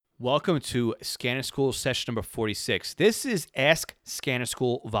Welcome to Scanner School session number 46. This is Ask Scanner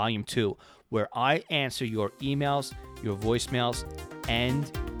School Volume 2, where I answer your emails, your voicemails, and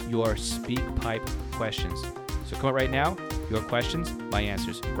your SpeakPipe questions. So come on right now, your questions, my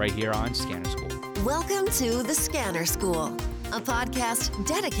answers, right here on Scanner School. Welcome to the Scanner School, a podcast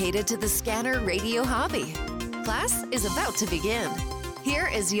dedicated to the scanner radio hobby. Class is about to begin. Here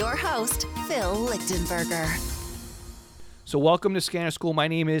is your host, Phil Lichtenberger. So welcome to Scanner School. My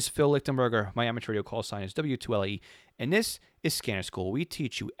name is Phil Lichtenberger. My amateur radio call sign is W2LE, and this is Scanner School. We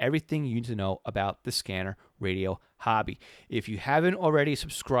teach you everything you need to know about the scanner radio hobby. If you haven't already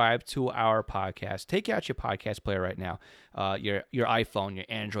subscribed to our podcast, take out your podcast player right now, your iPhone, your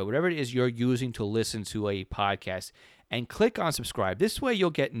Android, whatever it is you're using to listen to a podcast, and click on subscribe. This way you'll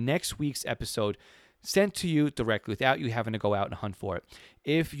get next week's episode sent to you directly without you having to go out and hunt for it.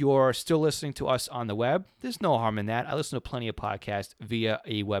 If you're still listening to us on the web, there's no harm in that. I listen to plenty of podcasts via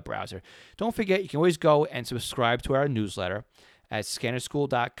a web browser. Don't forget, you can always go and subscribe to our newsletter at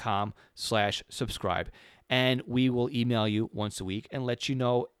scannerschool.com/subscribe. And we will email you once a week and let you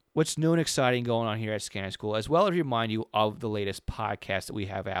know what's new and exciting going on here at Scanner School, as well as remind you of the latest podcast that we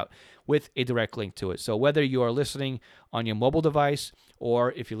have out with a direct link to it. So whether you are listening on your mobile device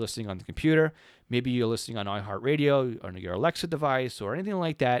or if you're listening on the computer, maybe you're listening on iHeartRadio or your Alexa device or anything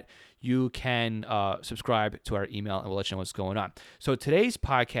like that, you can subscribe to our email and we'll let you know what's going on. So today's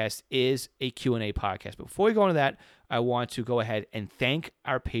podcast is a Q&A podcast. But before we go into that, I want to go ahead and thank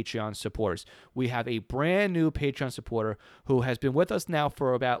our Patreon supporters. We have a brand new Patreon supporter who has been with us now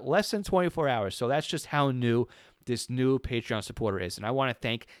for about less than 24 hours. So that's just how new this new Patreon supporter is. And I want to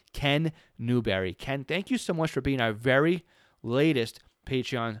thank Ken Newberry. Ken, thank you so much for being our very latest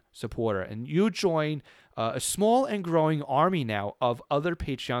Patreon supporter. And you join a small and growing army now of other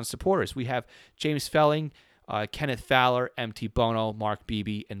Patreon supporters. We have James Felling, Kenneth Fowler, MT Bono, Mark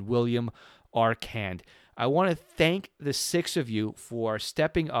Beebe, and William Arcand. I want to thank the 6 of you for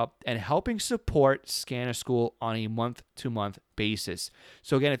stepping up and helping support Scanner School on a month-to-month basis.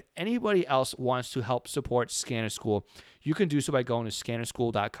 So again, if anybody else wants to help support Scanner School, you can do so by going to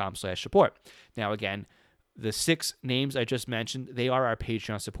scannerschool.com/support. Now again, the 6 names I just mentioned, they are our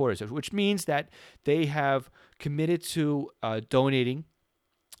Patreon supporters, which means that they have committed to donating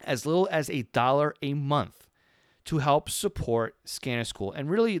as little as $1 a month to help support Scanner School. And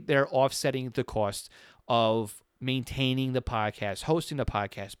really, they're offsetting the cost of maintaining the podcast, hosting the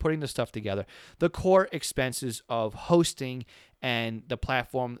podcast, putting the stuff together, the core expenses of hosting and the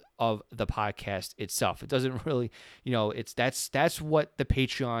platform of the podcast itself. It doesn't really, that's what the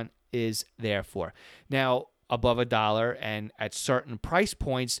Patreon is there for. Now, above $1 and at certain price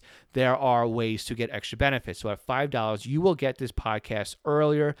points, there are ways to get extra benefits. So at $5, you will get this podcast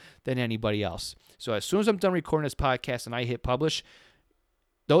earlier than anybody else. So as soon as I'm done recording this podcast and I hit publish,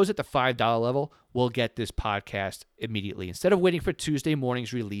 those at the $5 level will get this podcast immediately. Instead of waiting for Tuesday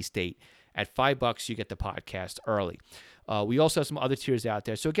morning's release date, at $5, you get the podcast early. We also have some other tiers out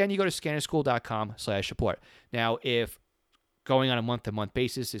there. So again, you go to scannerschool.com/support. Now, if going on a month-to-month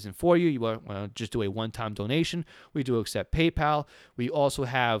basis isn't for you, you want to just do a one-time donation, we do accept PayPal. We also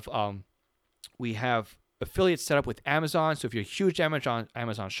have affiliates set up with Amazon. So if you're a huge Amazon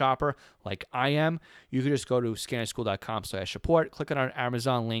shopper like I am, you can just go to scannerschool.com/support, click on our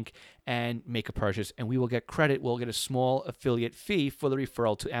Amazon link, and make a purchase, and we will get credit. We'll get a small affiliate fee for the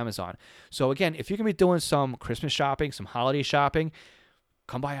referral to Amazon. So again, if you're going to be doing some Christmas shopping, some holiday shopping,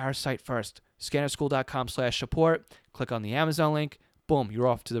 come by our site first, scannerschool.com/support, click on the Amazon link, boom, you're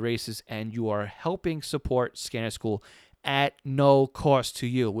off to the races, and you are helping support Scanner School at no cost to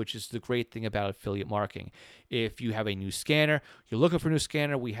you, which is the great thing about affiliate marketing. If you have a new scanner, you're looking for a new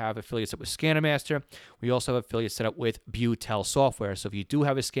scanner, we have affiliates set up with ScannerMaster. We also have affiliates set up with Butel software. So if you do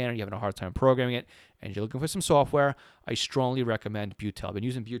have a scanner, you're having a hard time programming it, and you're looking for some software, I strongly recommend Butel. I've been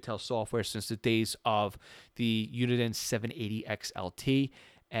using Butel software since the days of the Uniden 780 XLT.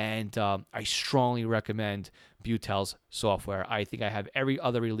 And I strongly recommend Butel's software. I think I have every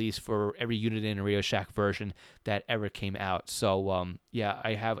other release for every Uniden and Radio Shack version that ever came out. So,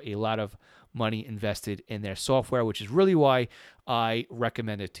 I have a lot of money invested in their software, which is really why I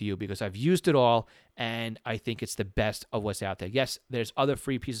recommend it to you, because I've used it all, and I think it's the best of what's out there. Yes, there's other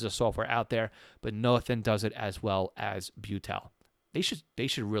free pieces of software out there, but nothing does it as well as Butel. They should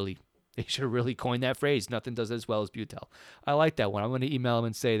really coin that phrase. Nothing does it as well as Butel. I like that one. I'm going to email them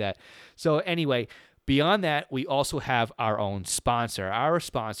and say that. So anyway, beyond that, we also have our own sponsor. Our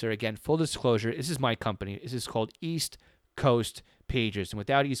sponsor, again, full disclosure, this is my company. This is called East Coast Pagers. And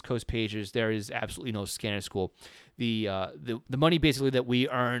without East Coast Pagers, there is absolutely no Scanner School. The money basically that we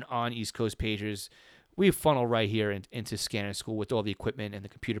earn on East Coast Pagers we funnel right here into Scanner School with all the equipment and the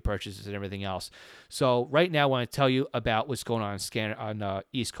computer purchases and everything else. So right now I want to tell you about what's going on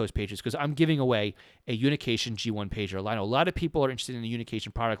East Coast Pages, because I'm giving away a Unication G1 pager. I know a lot of people are interested in the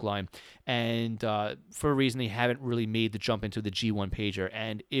Unication product line, and for a reason they haven't really made the jump into the G1 pager.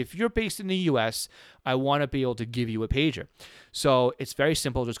 And if you're based in the U.S., I want to be able to give you a pager. So it's very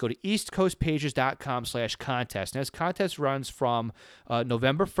simple. Just go to eastcoastpages.com/contest. Now, this contest runs from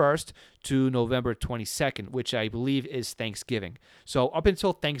November 1st to November 22nd, which I believe is Thanksgiving. So up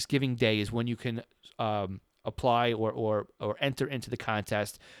until Thanksgiving Day is when you can apply or enter into the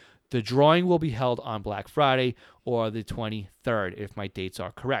contest. The drawing will be held on Black Friday or the 23rd, if my dates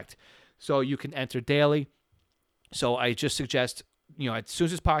are correct. So you can enter daily. So I just suggest, as soon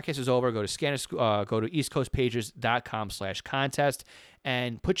as this podcast is over, go to eastcoastpages.com/contest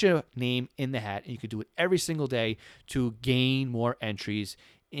and put your name in the hat. And you can do it every single day to gain more entries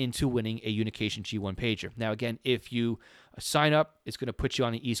into winning a Unication G1 pager. Now, again, if you sign up, it's going to put you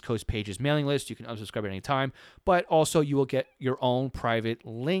on the East Coast Pages mailing list. You can unsubscribe at any time, but also you will get your own private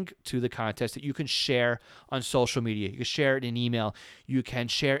link to the contest that you can share on social media. You can share it in email. You can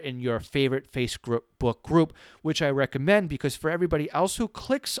share it in your favorite Facebook group, which I recommend, because for everybody else who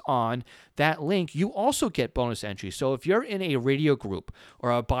clicks on that link, you also get bonus entries. So if you're in a radio group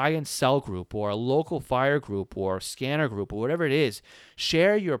or a buy and sell group or a local fire group or scanner group or whatever it is,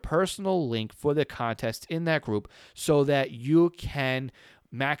 share your personal link for the contest in that group so that you can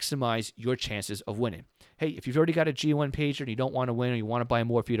maximize your chances of winning. Hey, if you've already got a G1 pager and you don't want to win or you want to buy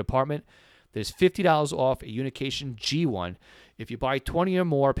more for your department, there's $50 off a Unication G1. If you buy 20 or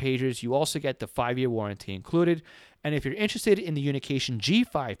more pagers, you also get the 5-year warranty included. And if you're interested in the Unication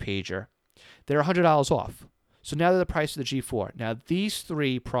G5 pager, they're $100 off. So now they're the price of the G4. Now, these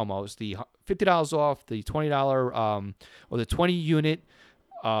three promos, the $50 off, the $20 or the 20-unit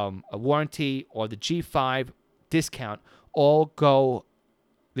a warranty, or the G5 discount,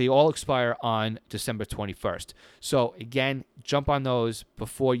 they all expire on December 21st. So again, jump on those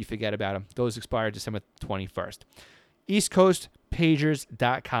before you forget about them. Those expire December 21st.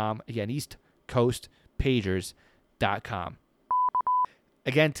 EastCoastPagers.com. Again, EastCoastPagers.com.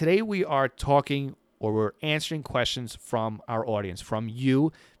 Again, today we are talking, or we're answering questions from our audience, from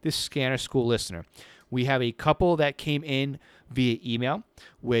you, this Scanner School listener. We have a couple that came in via email,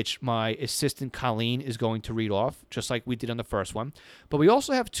 which my assistant Colleen is going to read off, just like we did on the first one. But we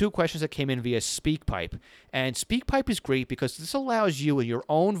also have 2 questions that came in via SpeakPipe. And SpeakPipe is great because this allows you in your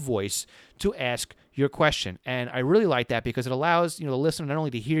own voice to ask your question. And I really like that because it allows the listener not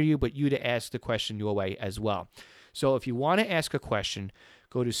only to hear you, but you to ask the question your way as well. So if you want to ask a question,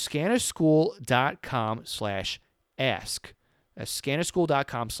 go to scannerschool.com/ask. That's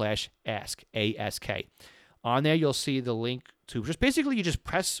scannerschool.com/ask, A-S-K. On there, you'll see the link to you just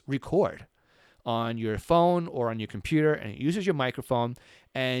press record on your phone or on your computer, and it uses your microphone,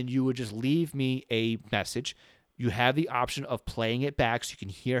 and you would just leave me a message. You have the option of playing it back so you can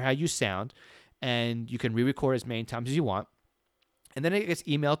hear how you sound, and you can re-record as many times as you want. And then it gets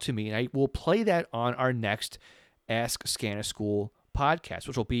emailed to me, and I will play that on our next Ask Scanner School podcast,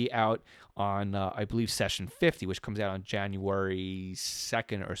 which will be out on, I believe, session 50, which comes out on January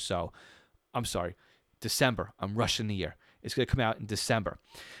 2nd or so. I'm sorry, December. I'm rushing the year. It's going to come out in December.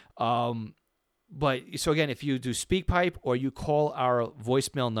 But so again, if you do SpeakPipe or you call our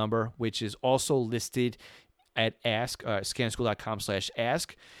voicemail number, which is also listed at ask,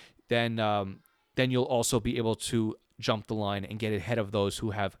 scannerschool.com/ask, then you'll also be able to jump the line and get ahead of those who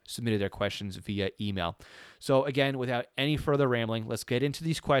have submitted their questions via email. So again, without any further rambling, let's get into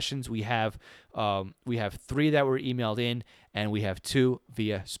these questions. We have 3 that were emailed in, and we have 2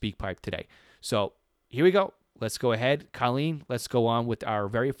 via SpeakPipe today. So here we go. Let's go ahead. Colleen, let's go on with our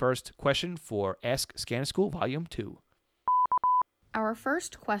very first question for Ask Scanner School Volume 2. Our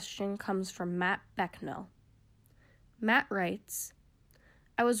first question comes from Matt Becknell. Matt writes,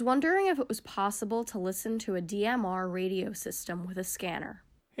 I was wondering if it was possible to listen to a DMR radio system with a scanner.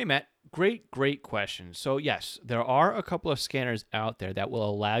 Hey, Matt. Great question. So, yes, there are a couple of scanners out there that will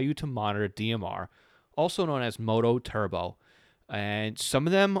allow you to monitor DMR, also known as Moto Turbo. And some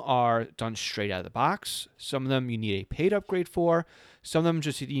of them are done straight out of the box. Some of them you need a paid upgrade for. Some of them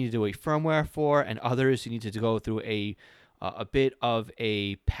just you need to do a firmware for. And others you need to go through a bit of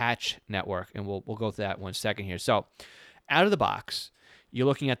a patch network. And we'll go through that in 1 second here. So, out of the box, you're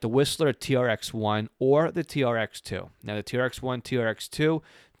looking at the Whistler TRX-1 or the TRX-2. Now, the TRX-1, TRX-2,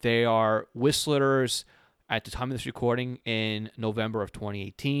 they are Whistler's, at the time of this recording, in November of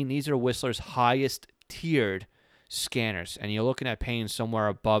 2018. These are Whistler's highest tiered scanners, and you're looking at paying somewhere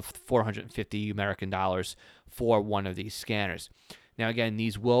above $450 American for one of these scanners. Now, again,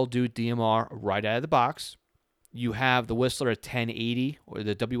 these will do DMR right out of the box. You have the Whistler 1080 or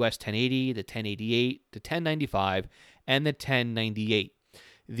the WS 1080, the 1088, the 1095, and the 1098.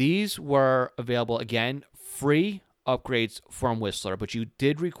 These were available, again, free upgrades from Whistler, but you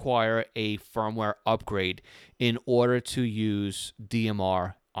did require a firmware upgrade in order to use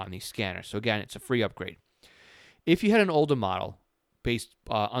DMR on these scanners. So again, it's a free upgrade. If you had an older model based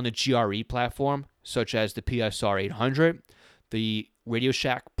on the GRE platform, such as the PSR 800, the Radio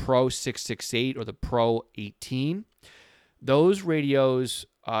Shack Pro 668, or the Pro 18, those radios,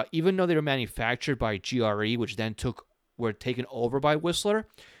 even though they were manufactured by GRE, which then were taken over by Whistler,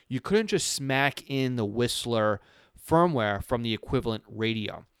 you couldn't just smack in the Whistler firmware from the equivalent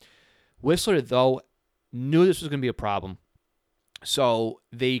radio. Whistler, though, knew this was going to be a problem, so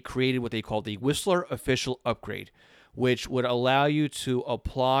they created what they called the Whistler Official Upgrade, which would allow you to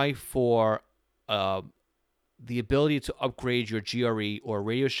apply for the ability to upgrade your GRE or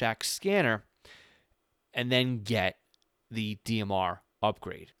Radio Shack scanner and then get the DMR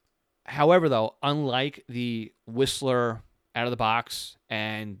upgrade. However, though, unlike the Whistler out of the box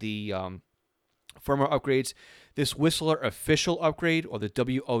and the firmware upgrades, this Whistler Official Upgrade, or the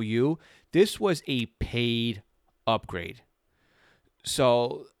WOU, this was a paid upgrade.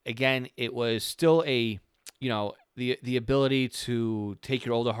 So again, it was still the ability to take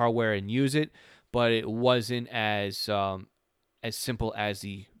your older hardware and use it, but it wasn't as simple as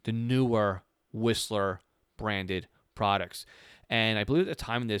the newer Whistler branded products. And I believe at the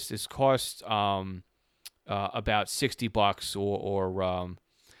time this cost about $60 or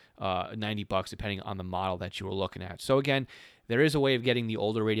 $90, depending on the model that you were looking at. So again, there is a way of getting the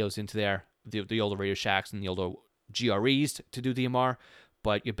older radios into there, the older Radio Shacks and the older GREs to do DMR.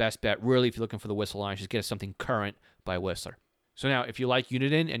 But your best bet, really, if you're looking for the Whistler line, is just get something current by Whistler. So now, if you like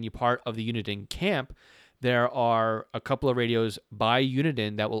Uniden and you're part of the Uniden camp, there are a couple of radios by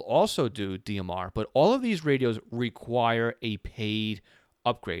Uniden that will also do DMR, but all of these radios require a paid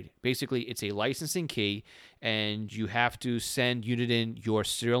upgrade. Basically, it's a licensing key, and you have to send Uniden your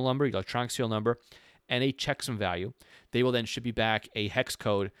serial number, your electronic serial number, and a checksum value. They will then ship you back a hex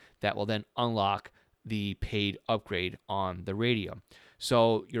code that will then unlock the paid upgrade on the radio.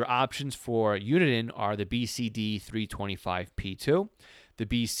 So your options for Uniden are the BCD 325P2, the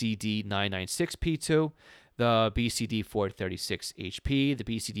BCD 996P2, the BCD 436HP, the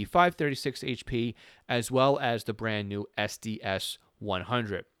BCD 536HP, as well as the brand new SDS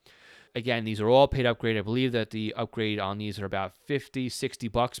 100. Again, these are all paid upgrade. I believe that the upgrade on these are about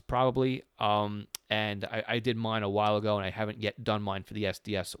 $50-$60 probably. And I did mine a while ago, and I haven't yet done mine for the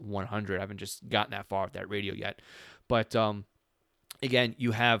SDS 100. I haven't just gotten that far with that radio yet. But again,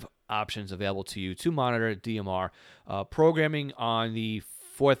 you have options available to you to monitor DMR. Programming on the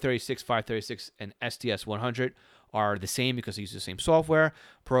 436, 536, and SDS 100 are the same because they use the same software.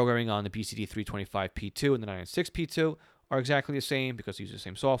 Programming on the BCD 325P2 and the 996P2 are exactly the same because they use the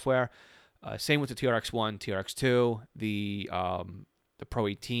same software. Same with the TRX1, TRX2, the Pro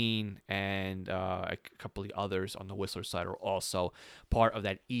 18, and a couple of the others on the Whistler side are also part of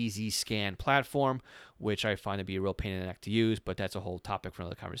that Easy Scan platform, which I find to be a real pain in the neck to use, but that's a whole topic for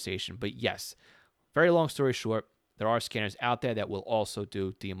another conversation. But yes, very long story short, there are scanners out there that will also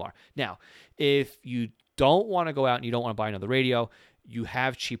do DMR. Now, if you don't want to go out and you don't want to buy another radio, you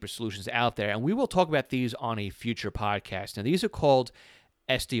have cheaper solutions out there, and we will talk about these on a future podcast. Now, these are called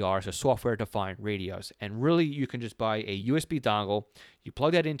SDRs, or software-defined radios, and really you can just buy a USB dongle. You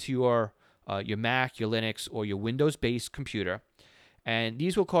plug that into your Mac, your Linux, or your Windows-based computer, and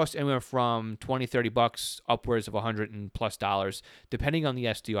these will cost anywhere from $20-$30 upwards of $100+ depending on the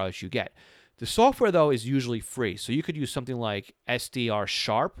SDR that you get. The software, though, is usually free, so you could use something like SDR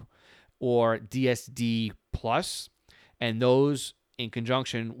Sharp or DSD Plus, and those in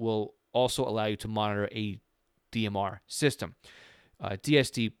conjunction will also allow you to monitor a DMR system.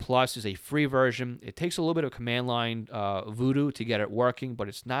 DSD Plus is a free version. It takes a little bit of command line voodoo to get it working, but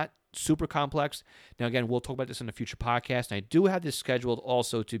it's not super complex. Now, again, we'll talk about this in a future podcast, and I do have this scheduled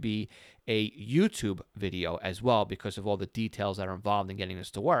also to be a YouTube video as well because of all the details that are involved in getting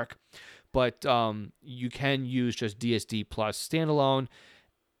this to work. But you can use just DSD Plus standalone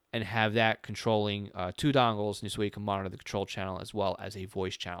and have that controlling two dongles, and this way you can monitor the control channel as well as a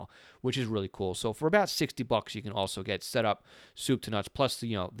voice channel, which is really cool. So for about $60, you can also get set up soup to nuts, plus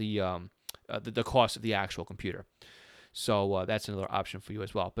the cost of the actual computer. So that's another option for you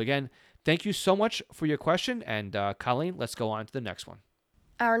as well. But again, thank you so much for your question, and Colleen, let's go on to the next one.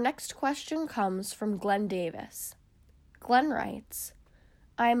 Our next question comes from Glenn Davis. Glenn writes,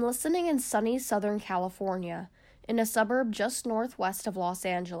 I am listening in sunny Southern California, in a suburb just northwest of Los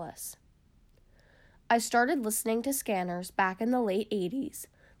Angeles. I started listening to scanners back in the late 80s,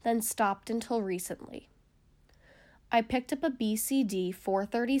 then stopped until recently. I picked up a BCD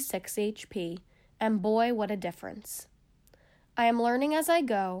 436 HP, and boy, what a difference. I am learning as I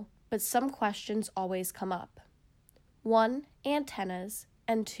go, but some questions always come up. 1, antennas,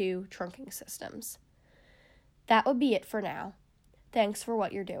 and 2, trunking systems. That would be it for now. Thanks for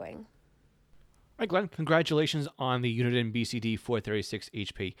what you're doing. All right, Glenn, congratulations on the Uniden BCD 436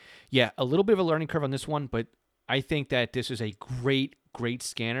 HP. Yeah, a little bit of a learning curve on this one, but I think that this is a great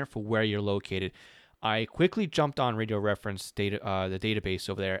scanner for where you're located. I quickly jumped on Radio Reference data, the database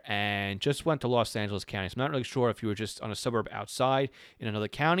over there, and just went to Los Angeles County. So I'm not really sure if you were just on a suburb outside in another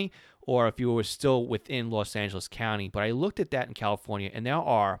county or if you were still within Los Angeles County. But I looked at that in California, and there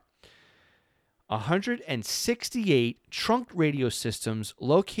are 168 trunked radio systems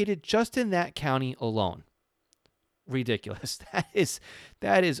located just in that county alone. Ridiculous.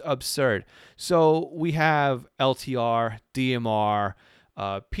 That is absurd. So we have LTR, DMR,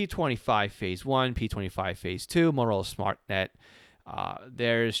 P25 Phase 1, P25 Phase 2, Motorola SmartNet.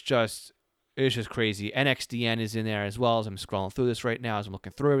 It's just crazy. NXDN is in there as well as I'm scrolling through this right now as I'm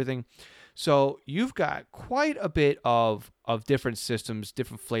looking through everything. So you've got quite a bit of different systems,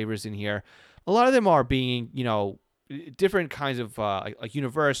 different flavors in here. A lot of them are being, different kinds of like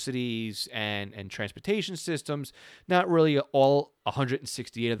universities and transportation systems. Not really all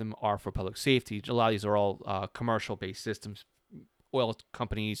 168 of them are for public safety. A lot of these are all commercial-based systems, oil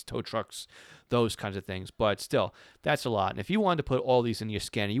companies, tow trucks, those kinds of things. But still, that's a lot. And if you wanted to put all these in your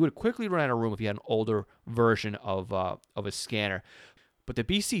scanner, you would quickly run out of room if you had an older version of a scanner. But the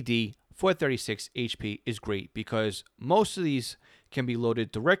BCD 436 HP is great because most of these can be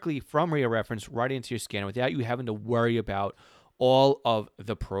loaded directly from Radio Reference right into your scanner without you having to worry about all of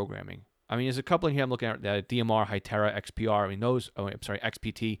the programming. I mean, there's a couple in here I'm looking at, the DMR, Hytera, XPR. I mean,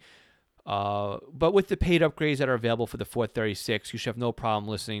 XPT. But with the paid upgrades that are available for the 436, you should have no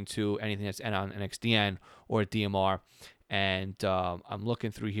problem listening to anything that's on NXDN or DMR. And I'm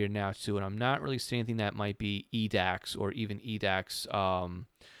looking through here now, too, and I'm not really seeing anything that might be EDAX or even EDAX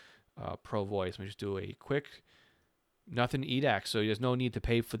Pro Voice. Let me just do a quick... Nothing EDAX, so there's no need to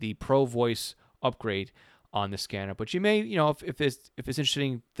pay for the Pro Voice upgrade on the scanner. But you may, if there's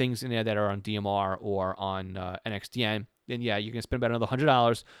interesting things in there that are on DMR or on NXDN, then yeah, you can spend about another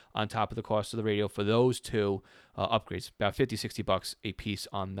 $100 on top of the cost of the radio for those two upgrades, about $50-$60 a piece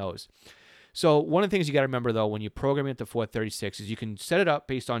on those. So one of the things you got to remember, though, when you program it to 436 is you can set it up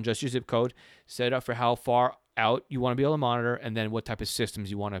based on just your zip code, set it up for how far out you want to be able to monitor, and then what type of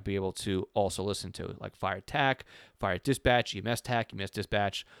systems you want to be able to also listen to, like Fire TAC, Fire Dispatch, EMS TAC, EMS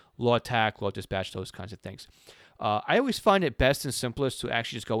Dispatch, Law TAC, Law Dispatch, those kinds of things. I always find it best and simplest to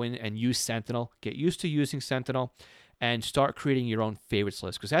actually just go in and use Sentinel, get used to using Sentinel, and start creating your own favorites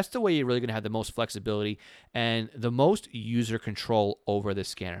list, because that's the way you're really going to have the most flexibility and the most user control over the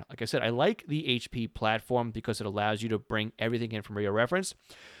scanner. Like I said, I like the HP platform because it allows you to bring everything in from Radio Reference.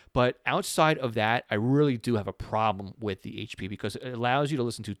 But outside of that, I really do have a problem with the HP because it allows you to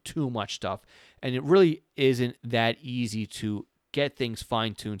listen to too much stuff. And it really isn't that easy to get things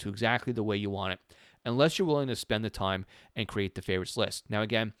fine-tuned to exactly the way you want it, unless you're willing to spend the time and create the favorites list. Now,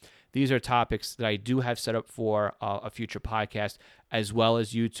 again, these are topics that I do have set up for a future podcast, as well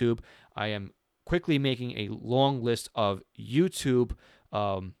as YouTube. I am quickly making a long list of YouTube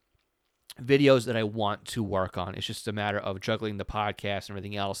videos that I want to work on. It's just a matter of juggling the podcast and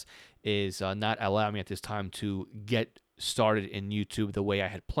everything else is not allowing me at this time to get started in YouTube the way I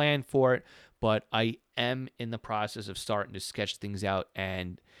had planned for it. But I am in the process of starting to sketch things out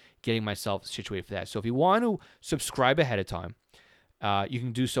and getting myself situated for that. So if you want to subscribe ahead of time, you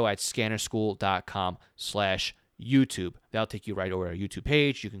can do so at scannerschool.com/YouTube. That'll take you right over to our YouTube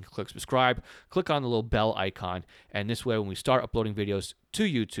page. You can click subscribe, click on the little bell icon, and this way when we start uploading videos to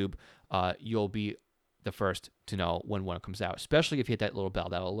YouTube, you'll be the first to know when one comes out, especially if you hit that little bell.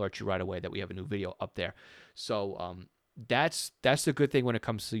 That'll alert you right away that we have a new video up there. So that's the good thing when it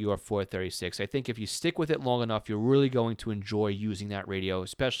comes to your 436. I think if you stick with it long enough, you're really going to enjoy using that radio,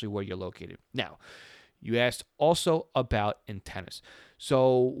 especially where you're located. Now, you asked also about antennas.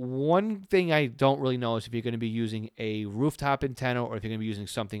 So one thing I don't really know is if you're going to be using a rooftop antenna or if you're going to be using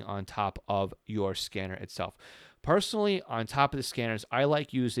something on top of your scanner itself. Personally, on top of the scanners, I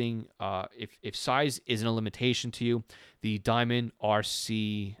like using, if size isn't a limitation to you, the Diamond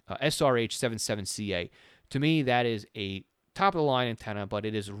RC SRH77CA. To me, that is a top-of-the-line antenna, but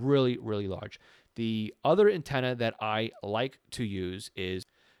it is really, really large. The other antenna that I like to use it's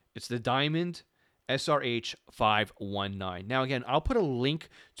the Diamond SRH519. Now, again, I'll put a link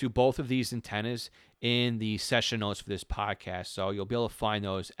to both of these antennas in the session notes for this podcast, so you'll be able to find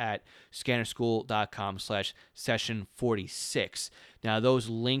those at scannerschool.com/session46. Now, those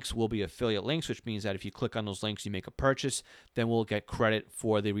links will be affiliate links, which means that if you click on those links, you make a purchase, then we'll get credit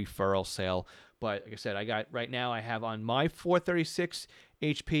for the referral sale. But like I said, I have on my 436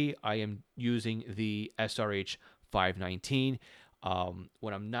 HP, I am using the SRH519.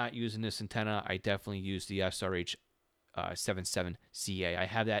 When I'm not using this antenna, I definitely use the SRH 77CA. I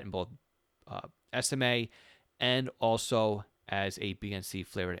have that in both SMA and also as a BNC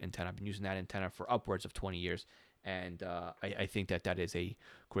flavored antenna. I've been using that antenna for upwards of 20 years, and I think that is a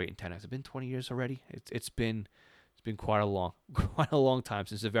great antenna. Has it been 20 years already? It's been quite a long time.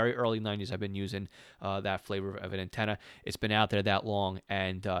 Since the very early 90s, I've been using that flavor of an antenna. It's been out there that long,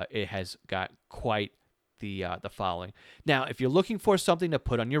 and it has got quite the following. Now, if you're looking for something to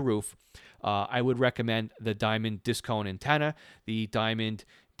put on your roof, I would recommend the Diamond Discone antenna, the Diamond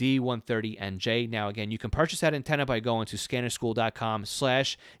D130NJ. Now, again, you can purchase that antenna by going to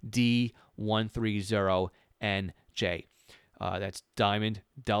scannerschool.com/D130NJ. That's Diamond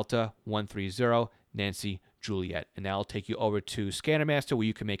Delta 130 Nancy Juliet, and that'll take you over to ScannerMaster, where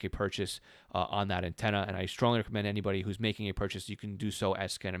you can make a purchase on that antenna. And I strongly recommend anybody who's making a purchase, you can do so at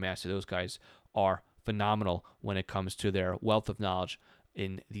ScannerMaster. Those guys are phenomenal when it comes to their wealth of knowledge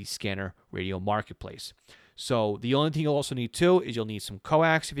in the scanner radio marketplace. So the only thing you'll also need too is you'll need some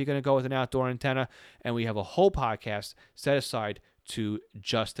coax if you're going to go with an outdoor antenna, and we have a whole podcast set aside to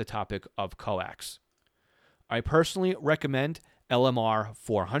just the topic of coax. I personally recommend LMR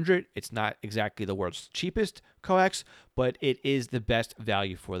 400. It's not exactly the world's cheapest coax, but it is the best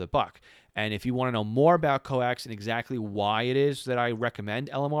value for the buck. And if you want to know more about coax and exactly why it is that I recommend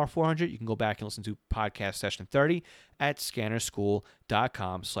LMR 400, you can go back and listen to podcast session 30 at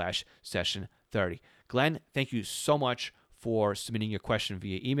scannerschool.com/session30. Glenn, thank you so much for submitting your question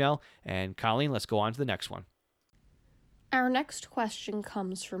via email. And Colleen, let's go on to the next one. Our next question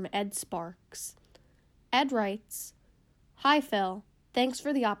comes from Ed Sparks. Ed writes, "Hi Phil, thanks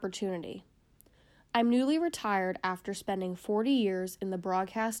for the opportunity. I'm newly retired after spending 40 years in the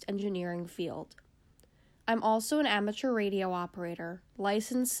broadcast engineering field. I'm also an amateur radio operator,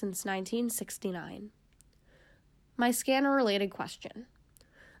 licensed since 1969. My scanner-related question.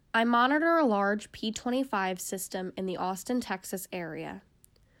 I monitor a large P25 system in the Austin, Texas area.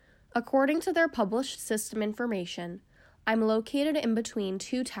 According to their published system information, I'm located in between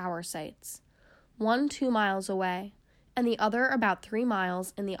two tower sites, one 2 miles away, and the other about 3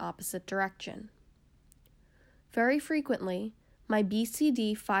 miles in the opposite direction. Very frequently, my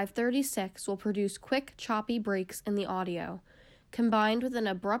BCD 536 will produce quick, choppy breaks in the audio, combined with an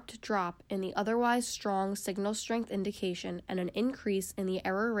abrupt drop in the otherwise strong signal strength indication and an increase in the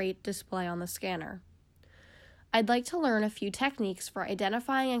error rate display on the scanner. I'd like to learn a few techniques for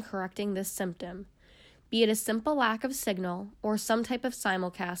identifying and correcting this symptom, be it a simple lack of signal or some type of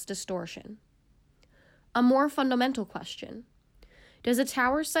simulcast distortion. A more fundamental question. Does a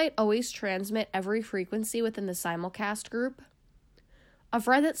tower site always transmit every frequency within the simulcast group? I've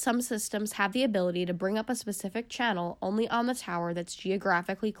read that some systems have the ability to bring up a specific channel only on the tower that's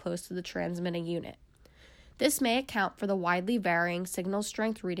geographically close to the transmitting unit. This may account for the widely varying signal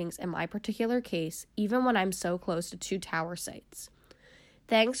strength readings in my particular case, even when I'm so close to two tower sites.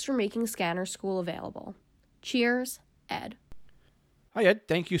 Thanks for making Scanner School available. Cheers, Ed." Hi, Ed.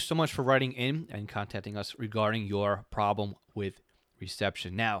 Thank you so much for writing in and contacting us regarding your problem with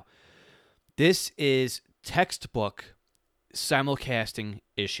reception. Now, this is textbook simulcasting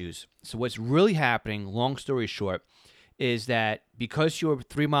issues. So what's really happening, long story short, is that because you're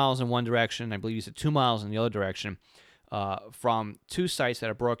 3 miles in one direction, I believe you said 2 miles in the other direction, from two sites that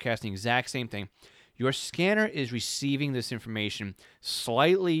are broadcasting the exact same thing, your scanner is receiving this information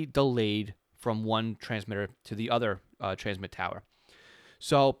slightly delayed from one transmitter to the other transmit tower.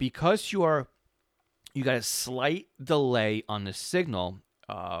 So because you got a slight delay on the signal,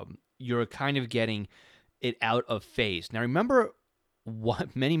 you're kind of getting it out of phase. Now remember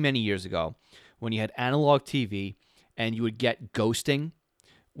what many years ago when you had analog TV and you would get ghosting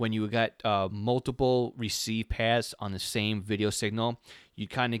when you got multiple receive paths on the same video signal. You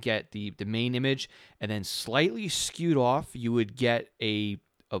kind of get the main image, and then slightly skewed off, you would get a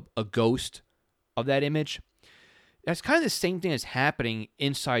ghost of that image. That's kind of the same thing that's happening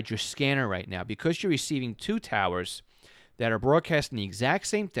inside your scanner right now. Because you're receiving two towers that are broadcasting the exact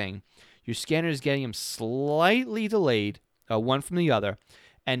same thing, your scanner is getting them slightly delayed, one from the other,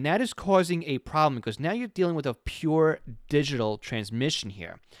 and that is causing a problem because now you're dealing with a pure digital transmission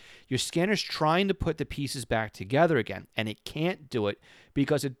here. your scanner's trying to put the pieces back together again, and it can't do it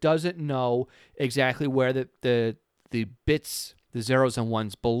because it doesn't know exactly where the bits, the zeros and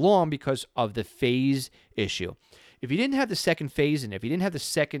ones, belong because of the phase issue. If you didn't have the second phase in, if you didn't have the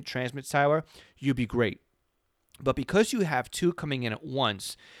second transmit tower, you'd be great. But because you have two coming in at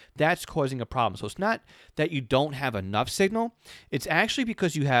once, that's causing a problem. So it's not that you don't have enough signal. It's actually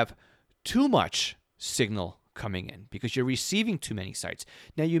because you have too much signal coming in because you're receiving too many sites.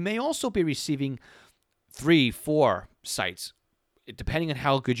 Now, you may also be receiving 3, 4 sites, depending on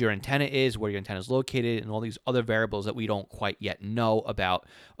how good your antenna is, where your antenna is located, and all these other variables that we don't quite yet know about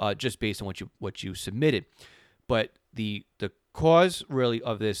just based on what you submitted. But the cause really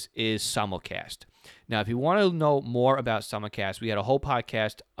of this is simulcast. Now, if you want to know more about simulcast, we had a whole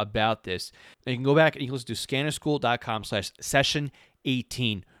podcast about this. And you can go back and you can listen to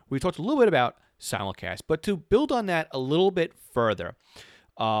scannerschool.com/session18. We talked a little bit about simulcast. But to build on that a little bit further,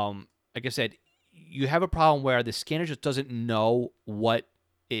 like I said, you have a problem where the scanner just doesn't know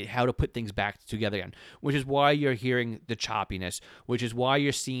how to put things back together again, which is why you're hearing the choppiness, which is why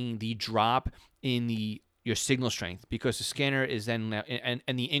you're seeing the drop in your signal strength, because the scanner is then,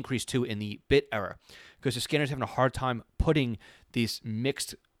 and the increase too in the bit error, because the scanner is having a hard time putting these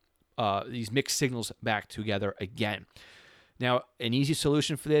mixed signals back together again. Now, an easy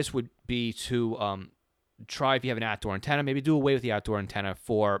solution for this would be to try, if you have an outdoor antenna, maybe do away with the outdoor antenna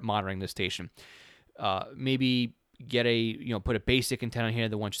for monitoring the station. Maybe get put a basic antenna here.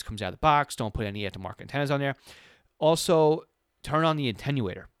 The one just comes out of the box. Don't put any aftermarket antennas on there. Also, turn on the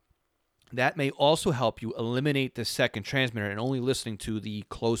attenuator. That may also help you eliminate the second transmitter and only listening to the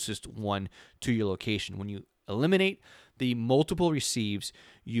closest one to your location. When you eliminate the multiple receives,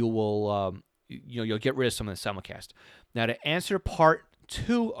 you will you'll get rid of some of the simulcast. Now, to answer part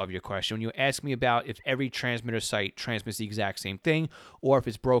 2 of your question, when you ask me about if every transmitter site transmits the exact same thing or if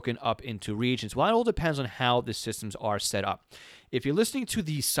it's broken up into regions, well, it all depends on how the systems are set up. If you're listening to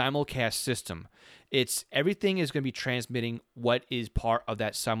the simulcast system, everything is going to be transmitting what is part of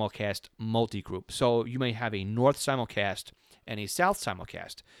that simulcast multi-group. So you may have a north simulcast and a south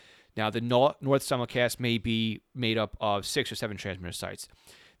simulcast. Now, the north simulcast may be made up of 6 or 7 transmitter sites.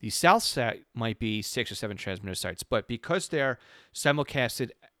 The south site might be 6 or 7 transmitter sites, but because they're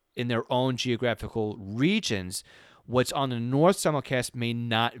simulcasted in their own geographical regions, what's on the north simulcast may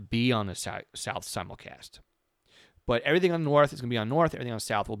not be on the south simulcast. But everything on north is going to be on north, everything on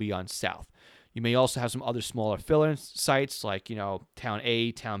south will be on south. You may also have some other smaller fill-in sites like, Town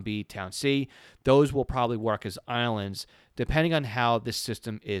A, Town B, Town C. Those will probably work as islands depending on how this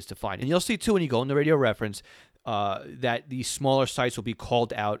system is defined. And you'll see, too, when you go in the radio reference, that these smaller sites will be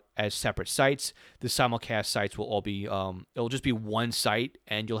called out as separate sites. The simulcast sites will all be, it'll just be one site,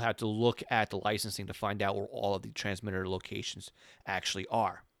 and you'll have to look at the licensing to find out where all of the transmitter locations actually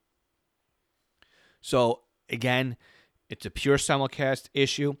are. So, again, it's a pure simulcast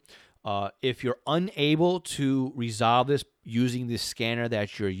issue. If you're unable to resolve this using the scanner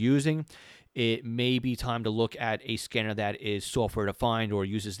that you're using, it may be time to look at a scanner that is software defined or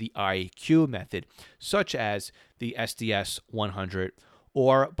uses the IQ method, such as the SDS-100,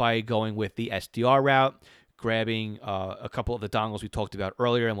 or by going with the SDR route, grabbing a couple of the dongles we talked about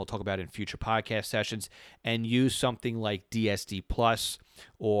earlier, and we'll talk about in future podcast sessions, and use something like DSD Plus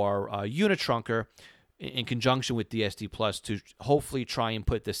or Unitrunker in conjunction with DSD Plus to hopefully try and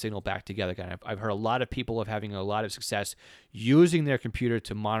put the signal back together again. I've heard a lot of people having a lot of success using their computer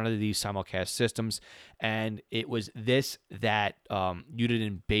to monitor these simulcast systems, and it was this that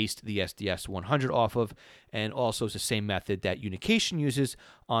Uniden based the SDS-100 off of, and also it's the same method that Unication uses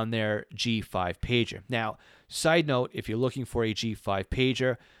on their G5 pager. Now, side note, if you're looking for a G5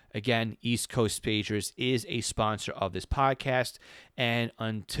 pager, again, East Coast Pagers is a sponsor of this podcast, and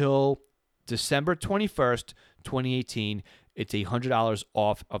until December 21st, 2018, it's $100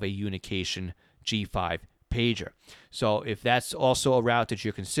 off of a Unication G5 pager. So if that's also a route that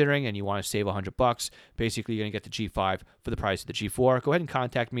you're considering and you want to save $100, basically you're going to get the G5 for the price of the G4. Go ahead and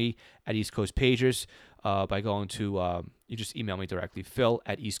contact me at East Coast Pagers by going to, you just email me directly,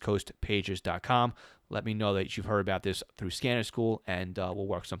 phil@eastcoastpagers.com. Let me know that you've heard about this through Scanner School, and we'll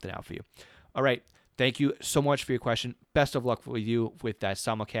work something out for you. All right. Thank you so much for your question. Best of luck with you with that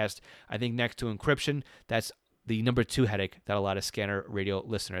simulcast. I think next to encryption, that's the number 2 headache that a lot of Scanner Radio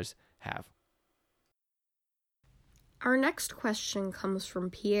listeners have. Our next question comes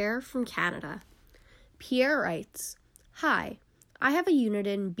from Pierre from Canada. Pierre writes, "Hi, I have a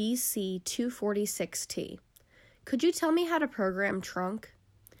Uniden BC246T. Could you tell me how to program trunk?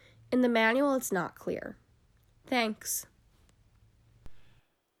 In the manual, it's not clear. Thanks."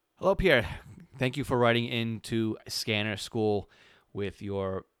 Hello, Pierre. Thank you for writing into Scanner School with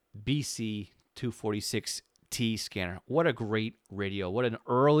your BC246T scanner. What a great radio. What an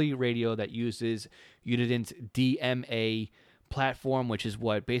early radio that uses Unident's DMA platform, which is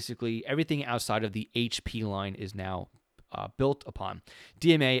what basically everything outside of the HP line is now built upon.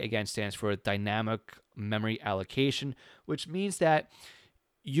 DMA, again, stands for Dynamic Memory Allocation, which means that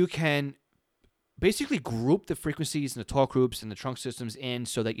you can basically group the frequencies and the talk groups and the trunk systems in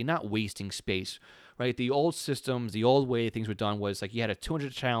so that you're not wasting space, right? The old systems, the old way things were done was like you had a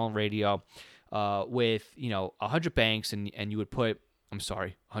 200-channel radio with, 100 banks, and you would put,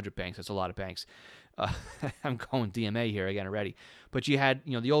 100 banks, that's a lot of banks. I'm going DMA here again already. But you had,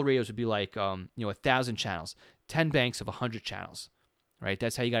 the old radios would be like, 1,000 channels, 10 banks of 100 channels, right?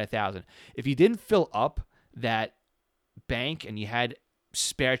 That's how you got 1,000. If you didn't fill up that bank and you had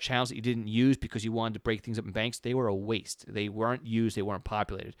spare channels that you didn't use because you wanted to break things up in banks, they were a waste. They weren't used. They weren't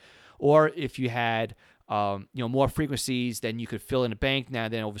populated. Or if you had, more frequencies than you could fill in a bank,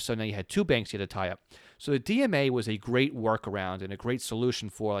 then all of a sudden you had 2 banks you had to tie up. So the DMA was a great workaround and a great solution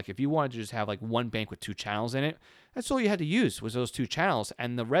for, like, if you wanted to just have like one bank with 2 channels in it, that's all you had to use was those 2 channels,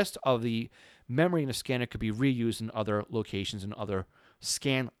 and the rest of the memory in the scanner could be reused in other locations and other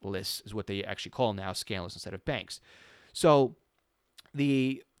scan lists is what they actually call now, scan lists instead of banks. So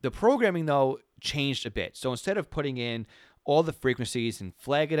the programming, though, changed a bit. So instead of putting in all the frequencies and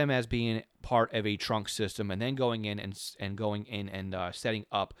flagging them as being part of a trunk system and then going in and setting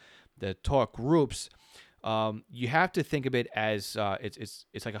up the talk groups, you have to think of it as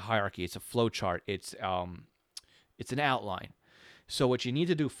it's like a hierarchy. It's a flow chart. It's an outline. So what you need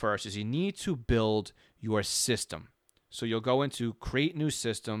to do first is you need to build your system. So you'll go into create new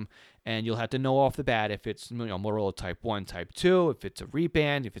system, and you'll have to know off the bat if it's Motorola Type 1, Type 2, if it's a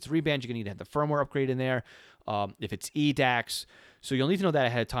reband. If it's rebrand, you're going to need to have the firmware upgrade in there. If it's EDAX. So you'll need to know that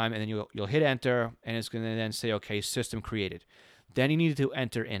ahead of time, and then you'll hit enter, and it's going to then say, okay, system created. Then you need to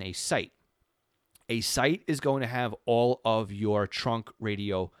enter in a site. A site is going to have all of your trunk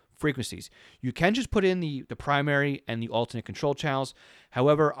radio frequencies. You can just put in the primary and the alternate control channels.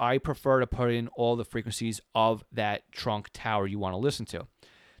 However, I prefer to put in all the frequencies of that trunk tower you want to listen to.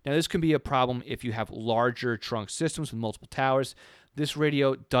 Now, this can be a problem if you have larger trunk systems with multiple towers. This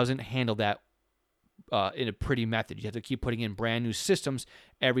radio doesn't handle that in a pretty method. You have to keep putting in brand new systems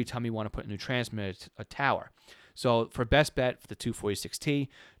every time you want to put a new transmitter, a tower. So for best bet for the 246T,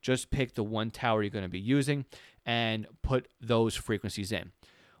 just pick the one tower you're going to be using and put those frequencies in.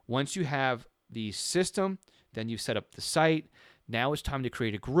 Once you have the system, then you've set up the site. Now it's time to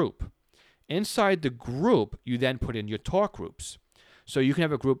create a group. Inside the group, you then put in your talk groups. So you can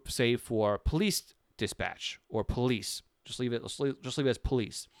have a group, say, for police dispatch or police. Just leave it as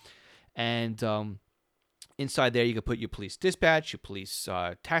police. And inside there, you can put your police dispatch, your police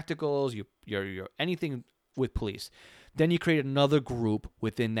tacticals, your anything with police. Then you create another group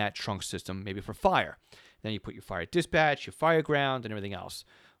within that trunk system, maybe for fire. Then you put your fire dispatch, your fire ground, and everything else.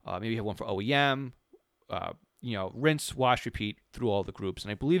 Maybe you have one for OEM, rinse, wash, repeat through all the groups.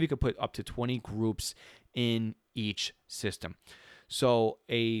 And I believe you could put up to 20 groups in each system. So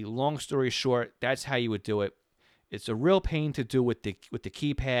a long story short, that's how you would do it. It's a real pain to do with the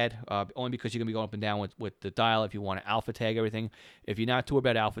keypad, only because you're going to be going up and down with the dial if you want to alpha tag everything. If you're not too worried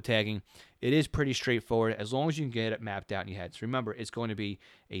about alpha tagging, it is pretty straightforward as long as you can get it mapped out in your head. So remember, it's going to be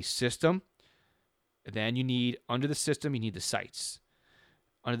a system. Then you need, under the system, you need the sites.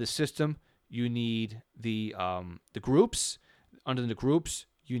 Under the system, you need the groups. Under the groups,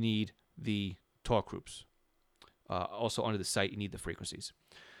 you need the talk groups. Also under the site, you need the frequencies.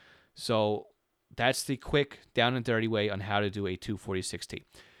 So that's the quick, down and dirty way on how to do a 246T.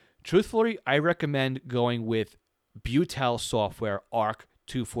 Truthfully, I recommend going with Butel software ARC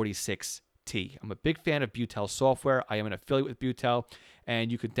 246T. I'm a big fan of Butel software. I am an affiliate with Butel,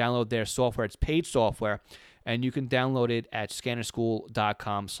 and you can download their software. It's paid software, and you can download it at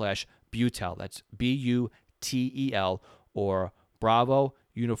scannerschool.com/Butel. That's BUTEL, or Bravo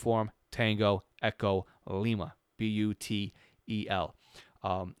Uniform Tango Echo Lima, BUTEL.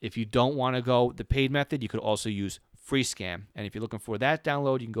 If you don't want to go the paid method, you could also use FreeScan. And if you're looking for that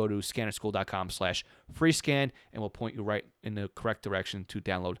download, you can go to scannerschool.com/FreeScan, and we'll point you right in the correct direction to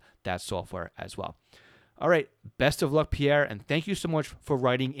download that software as well. All right. Best of luck, Pierre, and thank you so much for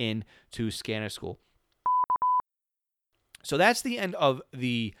writing in to Scanner School. So that's the end of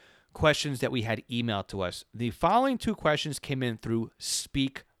the questions that we had emailed to us. The following 2 questions came in through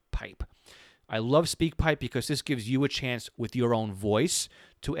SpeakPipe. I love SpeakPipe because this gives you a chance with your own voice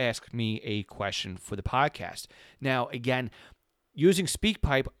to ask me a question for the podcast. Now, again, using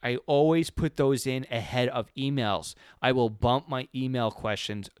SpeakPipe, I always put those in ahead of emails. I will bump my email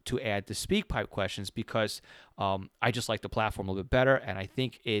questions to add the SpeakPipe questions because I just like the platform a little bit better, and I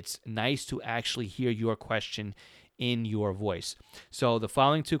think it's nice to actually hear your question in your voice. So the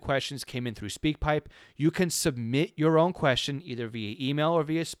following 2 questions came in through SpeakPipe. You can submit your own question either via email or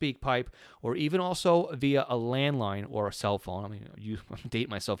via SpeakPipe, or even also via a landline or a cell phone. I mean, I'm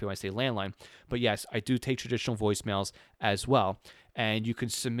dating myself here when I say landline, but yes, I do take traditional voicemails as well. And you can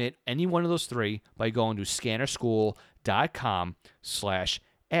submit any one of those 3 by going to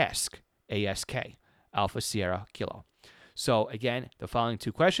scannerschool.com/ask, A-S-K, Alpha Sierra Kilo. So again, the following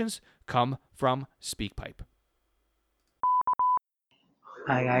 2 questions come from SpeakPipe.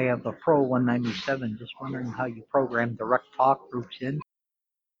 Hi, I have a Pro 197. Just wondering how you program direct talk groups in.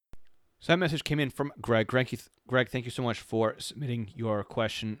 So that message came in from Greg. Greg, thank you so much for submitting your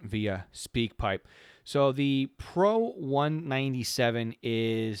question via SpeakPipe. So the Pro 197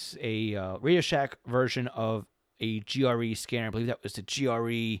 is a Radio Shack version of a GRE scanner. I believe that was the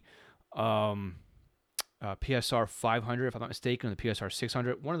GRE PSR 500, if I'm not mistaken, or the PSR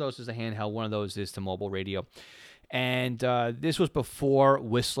 600. One of those is the handheld. One of those is the mobile radio. And this was before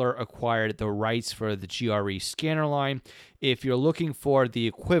Whistler acquired the rights for the GRE scanner line. If you're looking for the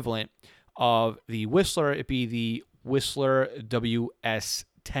equivalent of the Whistler, it'd be the Whistler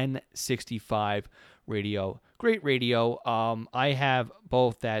WS1065 radio. Great radio. I have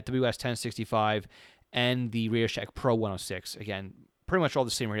both that WS1065 and the Radio Shack Pro 106. Again, pretty much all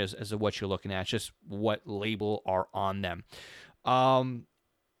the same radios as what you're looking at, just what label are on them.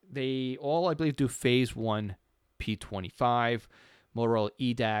 They all, I believe, do phase 1 P25, Motorola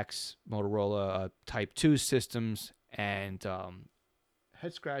EDAX, Motorola Type 2 systems, and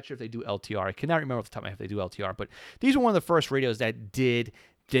Head Scratcher if they do LTR. I cannot remember off the top of my head if they do LTR, but these were one of the first radios that did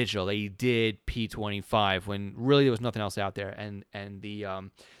digital. They did P25 when really there was nothing else out there, and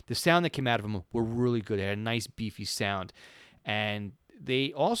the sound that came out of them were really good. They had a nice beefy sound, and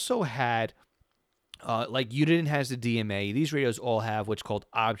they also had like Uniden has the DMA. These radios all have what's called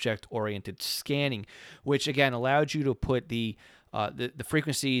object-oriented scanning, which again allowed you to put the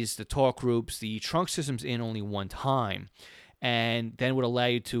frequencies, the talk groups, the trunk systems in only one time, and then would allow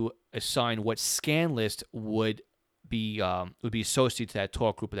you to assign what scan list would be associated to that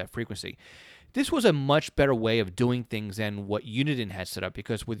talk group or that frequency. This was a much better way of doing things than what Uniden had set up,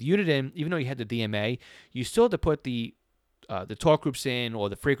 because with Uniden, even though you had the DMA, you still had to put the talk groups in, or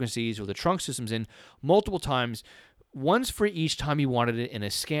the frequencies, or the trunk systems in multiple times, once for each time you wanted it in a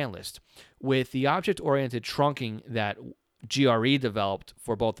scan list. With the object-oriented trunking that GRE developed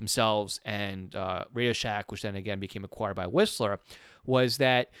for both themselves and Radio Shack, which then again became acquired by Whistler, was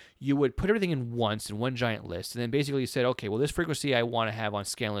that you would put everything in once in one giant list, and then basically you said, okay, well, this frequency I want to have on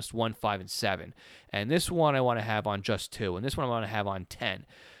scan list 1, 5, and 7, and this one I want to have on just 2, and this one I want to have on 10.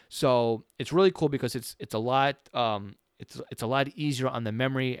 So it's really cool because it's a lot. It's a lot easier on the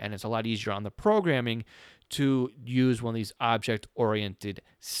memory, and it's a lot easier on the programming to use one of these object-oriented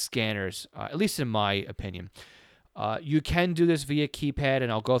scanners, at least in my opinion. You can do this via keypad,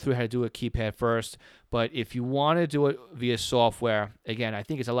 and I'll go through how to do a keypad first. But if you want to do it via software, again, I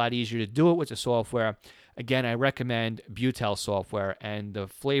think it's a lot easier to do it with the software. Again, I recommend Butel software, and the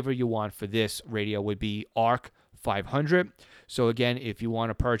flavor you want for this radio would be ARC 500. So again, if you want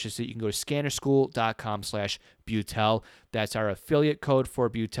to purchase it, you can go to scannerschool.com/Butel. That's our affiliate code for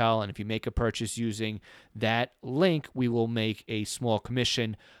Butel. And if you make a purchase using that link, we will make a small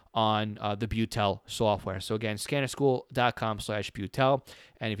commission on the Butel software. So again, scannerschool.com/Butel.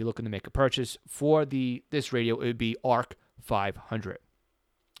 And if you're looking to make a purchase for this radio, it would be ARC 500.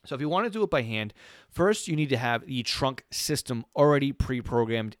 So if you want to do it by hand, first you need to have the trunk system already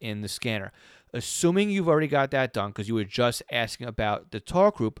pre-programmed in the scanner. Assuming you've already got that done, because you were just asking about the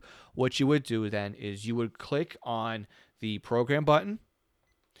talk group, what you would do then is you would click on the program button,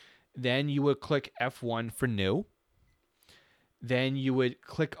 then you would click F1 for new, then you would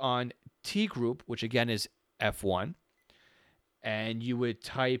click on T group, which again is F1, and you would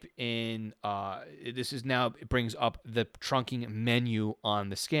type in, it brings up the trunking menu on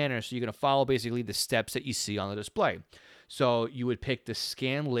the scanner, so you're going to follow basically the steps that you see on the display. So you would pick the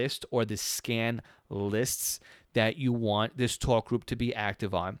scan list or the scan lists that you want this talk group to be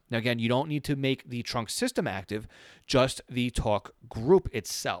active on. Now again, you don't need to make the trunk system active, just the talk group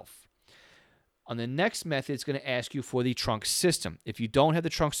itself. On the next method, it's going to ask you for the trunk system. If you don't have the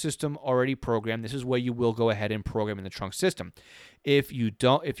trunk system already programmed, this is where you will go ahead and program in the trunk system. If you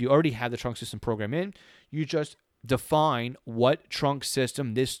already have the trunk system programmed in, you just define what trunk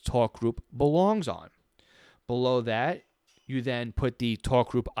system this talk group belongs on. Below that, you then put the talk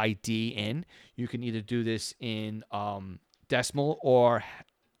group ID in. You can either do this in decimal or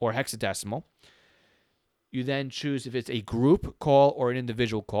hexadecimal. You then choose if it's a group call or an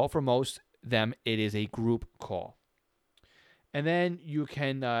individual call. For most of them, it is a group call. And then you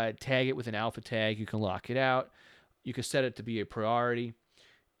can tag it with an alpha tag. You can lock it out. You can set it to be a priority.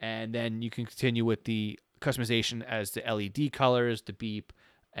 And then you can continue with the customization as the LED colors, the beep,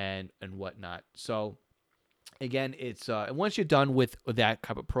 and whatnot. So again, it's and once you're done with that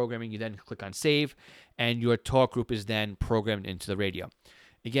type of programming, you then click on save, and your talk group is then programmed into the radio.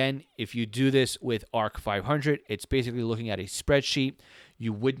 Again, if you do this with ARC 500, it's basically looking at a spreadsheet.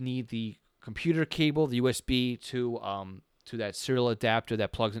 You would need the computer cable, the USB to that serial adapter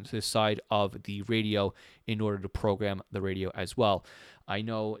that plugs into the side of the radio in order to program the radio as well. I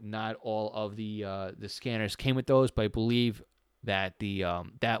know not all of the scanners came with those, but I believe that the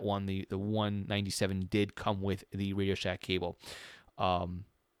 197 did come with the Radio Shack cable. Or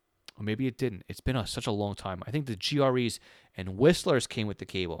maybe it didn't. It's been such a long time. I think the GREs and Whistlers came with the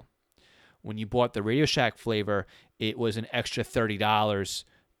cable. When you bought the Radio Shack flavor, it was an extra $30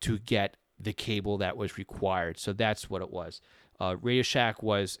 to get the cable that was required. So that's what it was. Radio Shack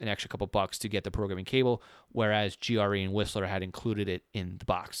was an extra couple bucks to get the programming cable, whereas GRE and Whistler had included it in the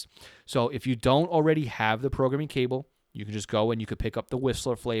box. So if you don't already have the programming cable, you can just go and you could pick up the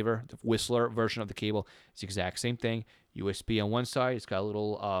Whistler flavor, the Whistler version of the cable. It's the exact same thing. USB on one side. It's got a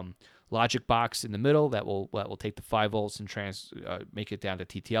little logic box in the middle that will take the 5 volts and make it down to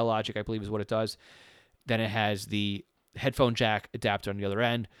TTL logic, I believe is what it does. Then it has the headphone jack adapter on the other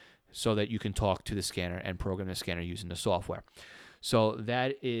end, so that you can talk to the scanner and program the scanner using the software. So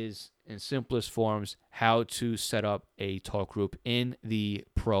that is, in simplest forms, how to set up a talk group in the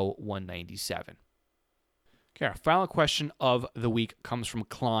Pro 197. Okay, our final question of the week comes from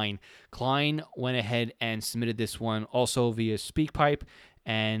Klein. Klein went ahead and submitted this one also via SpeakPipe.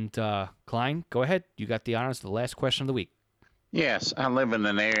 And Klein, go ahead. You got the honors of the last question of the week. Yes, I live in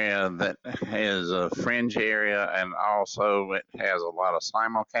an area that has a fringe area, and also it has a lot of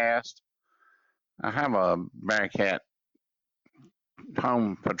simulcast. I have a Bearcat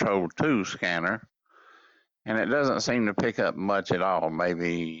Home Patrol 2 scanner, and it doesn't seem to pick up much at all,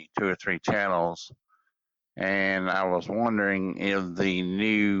 maybe 2 or 3 channels. And I was wondering if the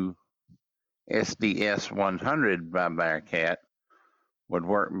new SDS 100 by Bearcat would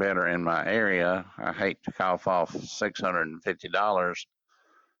work better in my area. I hate to cough off $650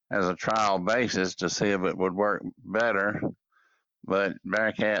 as a trial basis to see if it would work better, but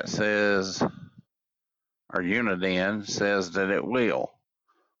Bearcat says, or Uniden says that it will.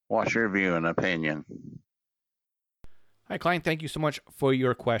 What's your view and opinion? Hi, Klein. Thank you so much for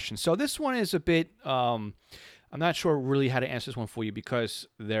your question. So this one is a bit, I'm not sure really how to answer this one for you because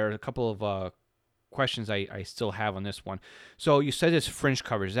there are a couple of questions I still have on this one. So you said it's fringe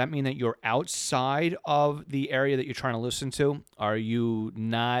coverage. Does that mean that you're outside of the area that you're trying to listen to? Are you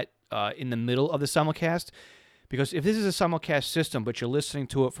not in the middle of the simulcast? Because if this is a simulcast system, but you're listening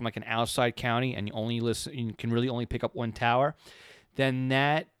to it from like an outside county and you can really only pick up one tower, then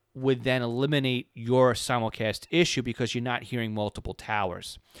that would then eliminate your simulcast issue because you're not hearing multiple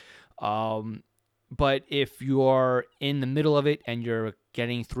towers. But if you're in the middle of it and you're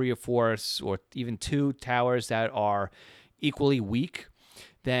getting 3 or 4 or even 2 towers that are equally weak,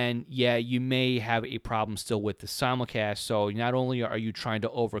 then yeah, you may have a problem still with the simulcast. So not only are you trying to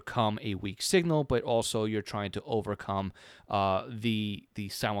overcome a weak signal, but also you're trying to overcome the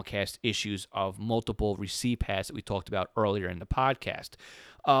simulcast issues of multiple receive paths that we talked about earlier in the podcast.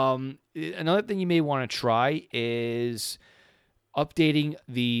 Another thing you may want to try is updating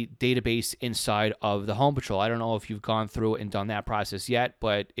the database inside of the Home Patrol. I don't know if you've gone through and done that process yet,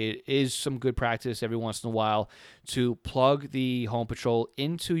 but it is some good practice every once in a while to plug the Home Patrol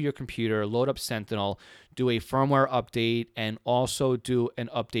into your computer, load up Sentinel, do a firmware update, and also do an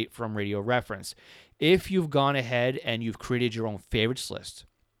update from Radio Reference. If you've gone ahead and you've created your own favorites list,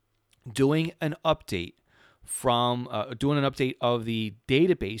 doing an update of the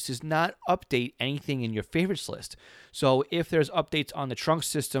database does not update anything in your favorites list. So if there's updates on the trunk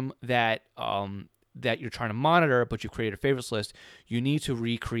system that you're trying to monitor, but you've created a favorites list, you need to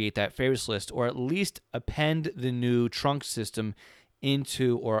recreate that favorites list, or at least append the new trunk system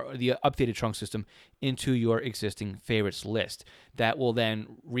or the updated trunk system into your existing favorites list. That will then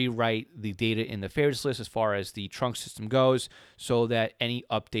rewrite the data in the favorites list as far as the trunk system goes, so that any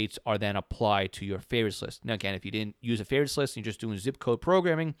updates are then applied to your favorites list. Now, again, if you didn't use a favorites list and you're just doing zip code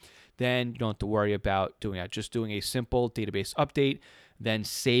programming, then you don't have to worry about doing that. Just doing a simple database update, then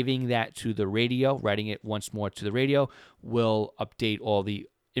saving that to the radio, writing it once more to the radio, will update all the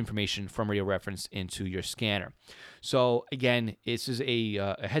information from Radio Reference into your scanner. So again, this is a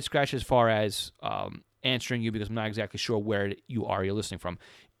head scratch as far as answering you because I'm not exactly sure where you're listening from.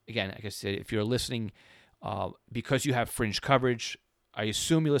 Again, like I said, if you're listening because you have fringe coverage, I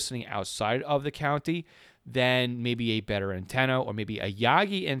assume you're listening outside of the county, then maybe a better antenna or maybe a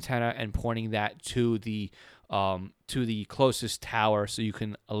Yagi antenna and pointing that to the closest tower so you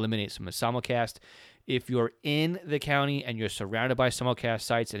can eliminate some of the simulcast. If you're in the county and you're surrounded by simulcast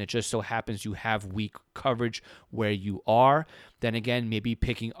sites and it just so happens you have weak coverage where you are, then again, maybe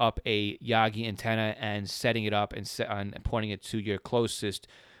picking up a Yagi antenna and setting it up and pointing it to your closest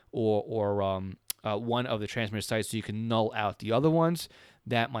or one of the transmitter sites so you can null out the other ones.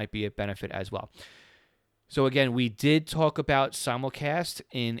 That might be a benefit as well. So again, we did talk about simulcast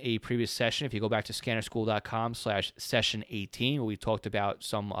in a previous session. If you go back to scannerschool.com/session18, where we talked about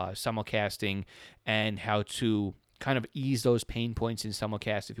some simulcasting and how to kind of ease those pain points in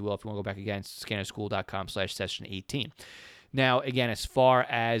simulcast, if you will. If you want to go back again, scannerschool.com/session18. Now, again, as far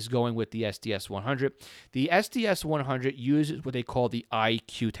as going with the SDS-100, the SDS-100 uses what they call the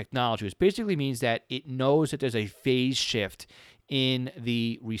IQ technology, which basically means that it knows that there's a phase shift in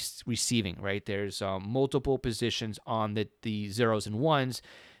the receiving, right? There's multiple positions on the zeros and ones.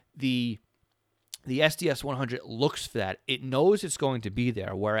 The SDS-100 looks for that. It knows it's going to be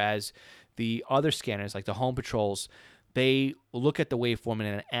there, whereas the other scanners, like the home patrols, they look at the waveform in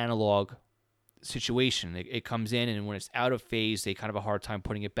an analog situation. It comes in, and when it's out of phase, they kind of have a hard time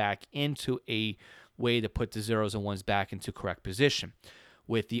putting it back into a way to put the zeros and ones back into correct position.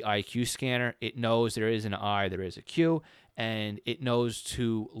 With the IQ scanner, it knows there is an I, there is a Q, and it knows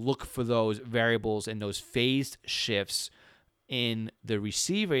to look for those variables and those phased shifts in the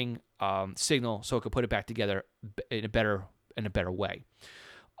receiving signal so it can put it back together in a better way.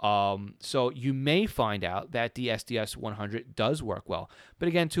 So you may find out that the SDS-100 does work well. But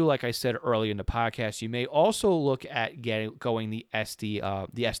again, too, like I said earlier in the podcast, you may also look at going the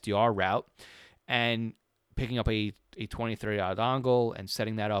SDR route and picking up a $20-$30 dongle and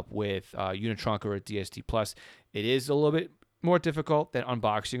setting that up with Unitrunk or a DSD Plus. It is a little bit more difficult than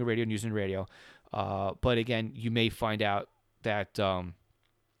unboxing a radio and using radio. But again, you may find out that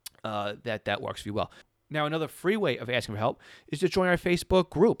that works for you well. Now, another free way of asking for help is to join our Facebook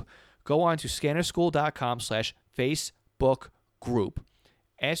group. Go on to scannerschool.com/Facebook group.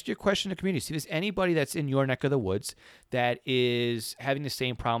 Ask your question in the community. See if there's anybody that's in your neck of the woods that is having the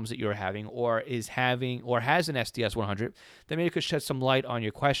same problems that you're having or has an SDS-100, then maybe you could shed some light on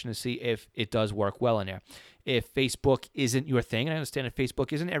your question to see if it does work well in there. If Facebook isn't your thing, and I understand that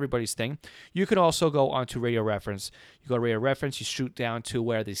Facebook isn't everybody's thing, you could also go onto Radio Reference. You go to Radio Reference, you shoot down to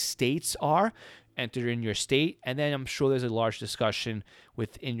where the states are, enter in your state, and then I'm sure there's a large discussion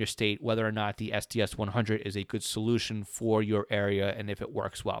within your state whether or not the SDS-100 is a good solution for your area and if it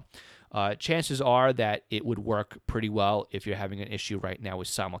works well. Chances are that it would work pretty well if you're having an issue right now with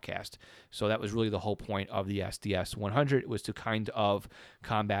simulcast. So that was really the whole point of the SDS-100, was to kind of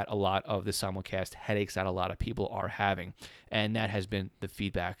combat a lot of the simulcast headaches that a lot of people are having. And that has been the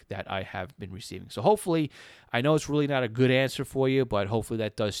feedback that I have been receiving. So hopefully, I know it's really not a good answer for you, but hopefully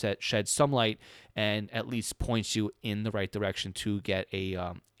that does shed some light and at least points you in the right direction to get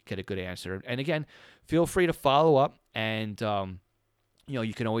a good answer. And again, feel free to follow up, and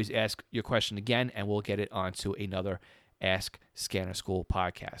you can always ask your question again, and we'll get it onto another Ask Scanner School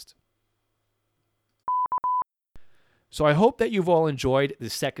podcast. So I hope that you've all enjoyed the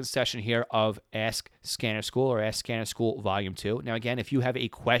second session here of Ask Scanner School, or Ask Scanner School Volume 2. Now, again, if you have a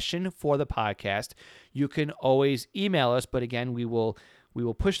question for the podcast, you can always email us. But again, we will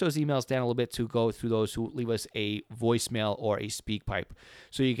push those emails down a little bit to go through those who leave us a voicemail or a speak pipe.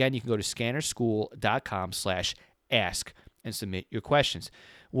 So again, you can go to scannerschool.com/ask and submit your questions.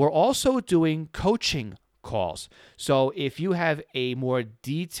 We're also doing coaching calls. So if you have a more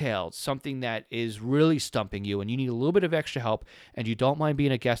detailed, something that is really stumping you and you need a little bit of extra help and you don't mind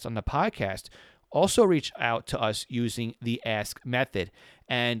being a guest on the podcast, also reach out to us using the Ask method,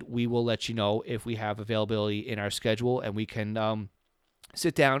 and we will let you know if we have availability in our schedule, and we can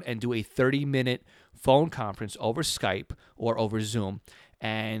sit down and do a 30-minute phone conference over Skype or over Zoom,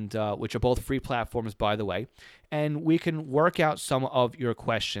 and which are both free platforms, by the way. And we can work out some of your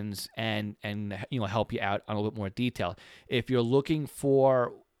questions and help you out on a little bit more detail. If you're looking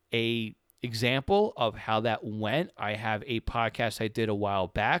for a example of how that went, I have a podcast I did a while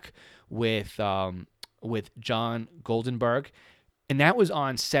back with John Goldenberg, and that was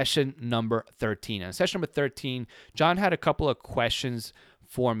on session number 13. On session number 13, John had a couple of questions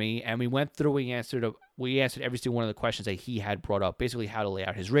for me, and we went through, we answered every single one of the questions that he had brought up, basically how to lay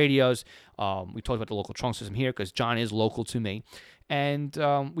out his radios. We talked about the local trunk system here because John is local to me. And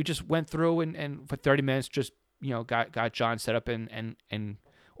we just went through and for 30 minutes just, got John set up and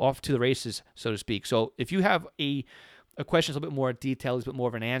off to the races, so to speak. So if you have a question that's a little bit more detailed, a bit more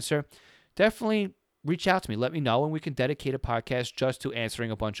of an answer, definitely reach out to me. Let me know, and we can dedicate a podcast just to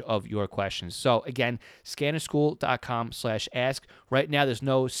answering a bunch of your questions. So again, scannerschool.com/ask. Right now, there's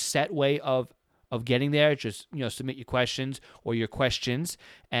no set way of getting there. Just submit your questions or your questions,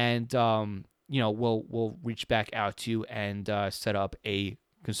 and we'll reach back out to you and set up a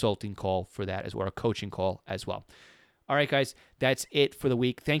consulting call for that as well, a coaching call as well. All right, guys, that's it for the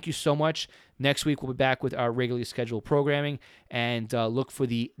week. Thank you so much. Next week, we'll be back with our regularly scheduled programming, and look for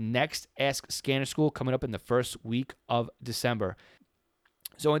the next Ask Scanner School coming up in the first week of December.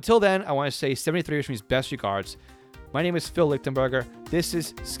 So until then, I want to say 73 years from his best regards. My name is Phil Lichtenberger. This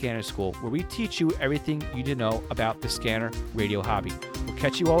is Scanner School, where we teach you everything you need to know about the scanner radio hobby. We'll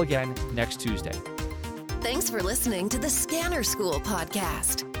catch you all again next Tuesday. Thanks for listening to the Scanner School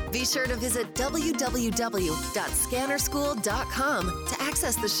podcast. Be sure to visit www.scannerschool.com to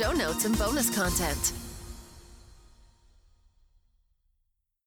access the show notes and bonus content.